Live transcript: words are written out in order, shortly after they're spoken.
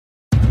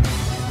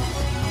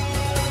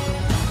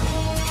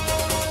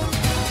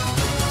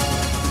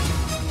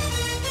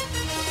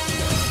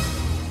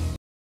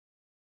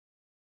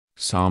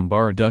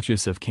Sombre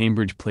Duchess of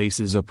Cambridge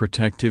places a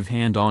protective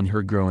hand on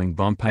her growing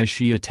bump as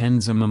she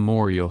attends a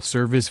memorial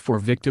service for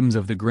victims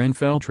of the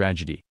Grenfell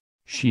tragedy.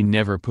 She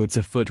never puts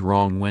a foot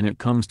wrong when it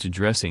comes to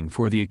dressing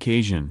for the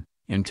occasion,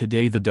 and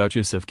today the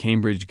Duchess of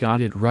Cambridge got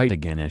it right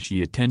again as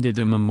she attended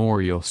a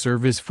memorial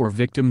service for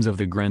victims of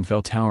the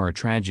Grenfell Tower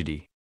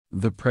tragedy.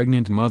 The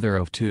pregnant mother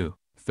of two,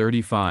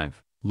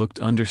 35, looked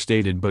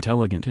understated but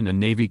elegant in a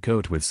navy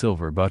coat with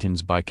silver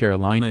buttons by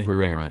Carolina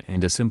Herrera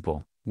and a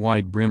simple,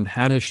 wide-brimmed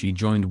hat as she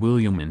joined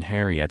William and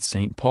Harry at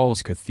St.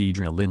 Paul's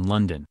Cathedral in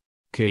London.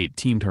 Kate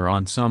teamed her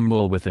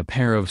ensemble with a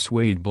pair of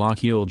suede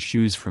block-heeled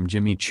shoes from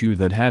Jimmy Choo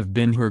that have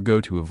been her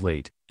go-to of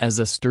late, as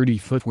a sturdy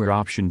footwear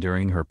option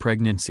during her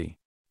pregnancy.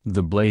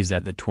 The blaze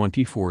at the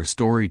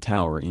 24-story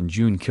tower in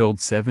June killed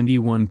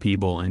 71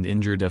 people and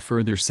injured a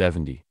further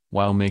 70,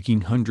 while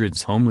making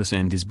hundreds homeless,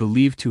 and is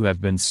believed to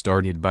have been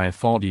started by a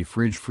faulty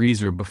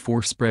fridge-freezer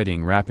before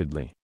spreading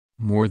rapidly.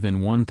 More than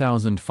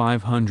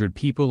 1,500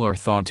 people are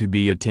thought to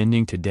be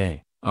attending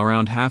today,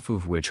 around half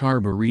of which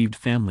are bereaved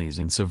families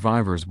and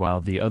survivors,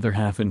 while the other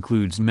half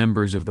includes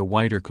members of the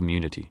wider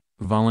community,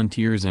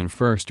 volunteers and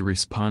first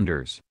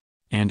responders.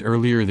 And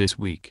earlier this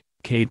week,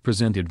 Kate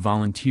presented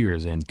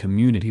volunteers and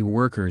community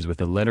workers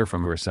with a letter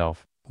from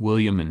herself,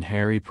 William and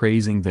Harry,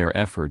 praising their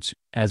efforts,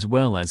 as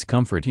well as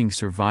comforting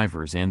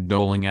survivors and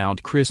doling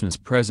out Christmas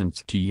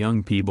presents to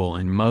young people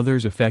and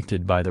mothers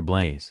affected by the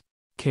blaze.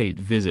 Kate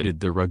visited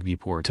the Rugby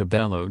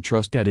Portobello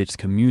Trust at its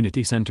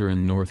community center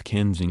in North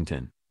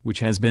Kensington, which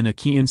has been a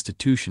key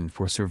institution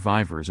for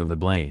survivors of the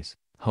blaze,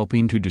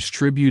 helping to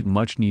distribute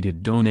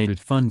much-needed donated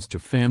funds to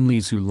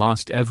families who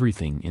lost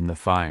everything in the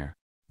fire.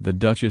 The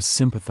Duchess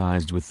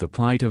sympathized with the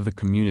plight of the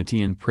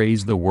community and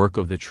praised the work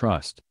of the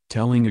trust,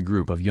 telling a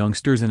group of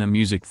youngsters in a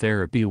music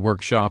therapy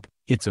workshop,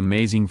 "It's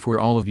amazing for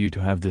all of you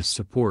to have this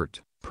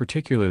support,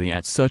 particularly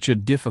at such a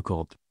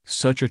difficult,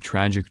 such a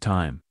tragic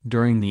time."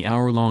 During the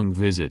hour-long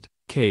visit,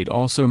 Kate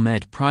also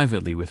met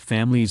privately with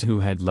families who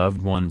had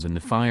loved ones in the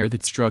fire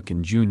that struck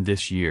in June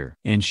this year.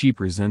 And she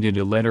presented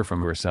a letter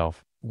from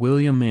herself,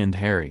 William and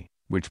Harry,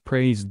 which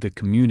praised the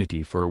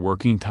community for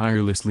working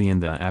tirelessly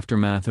in the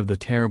aftermath of the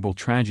terrible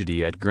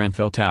tragedy at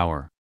Grenfell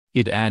Tower.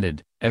 It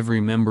added,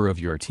 "Every member of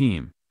your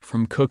team,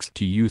 from cooks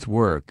to youth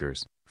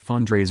workers,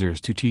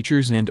 fundraisers to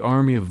teachers and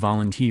army of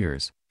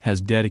volunteers, has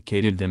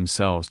dedicated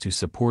themselves to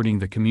supporting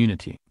the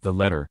community." The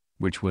letter,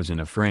 which was in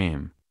a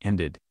frame,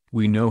 ended,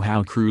 "We know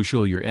how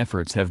crucial your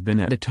efforts have been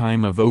at a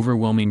time of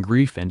overwhelming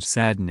grief and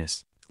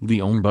sadness."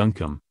 Leon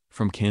Buncombe,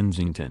 from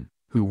Kensington,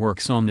 who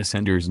works on the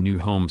center's New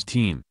Homes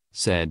team,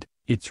 said,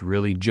 "It's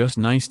really just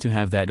nice to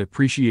have that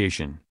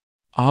appreciation.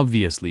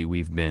 Obviously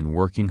we've been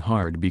working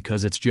hard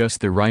because it's just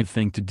the right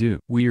thing to do.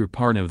 We're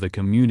part of the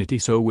community,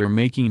 so we're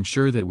making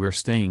sure that we're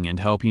staying and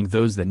helping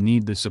those that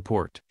need the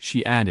support."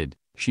 She added,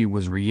 she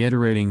was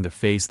reiterating the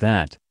faith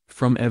that,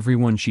 from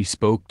everyone she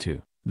spoke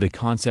to, the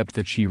concept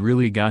that she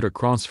really got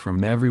across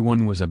from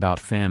everyone was about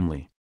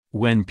family.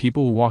 When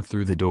people walk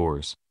through the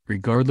doors,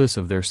 regardless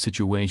of their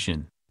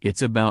situation,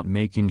 it's about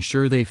making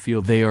sure they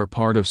feel they are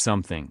part of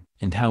something,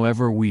 and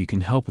however we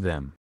can help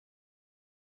them,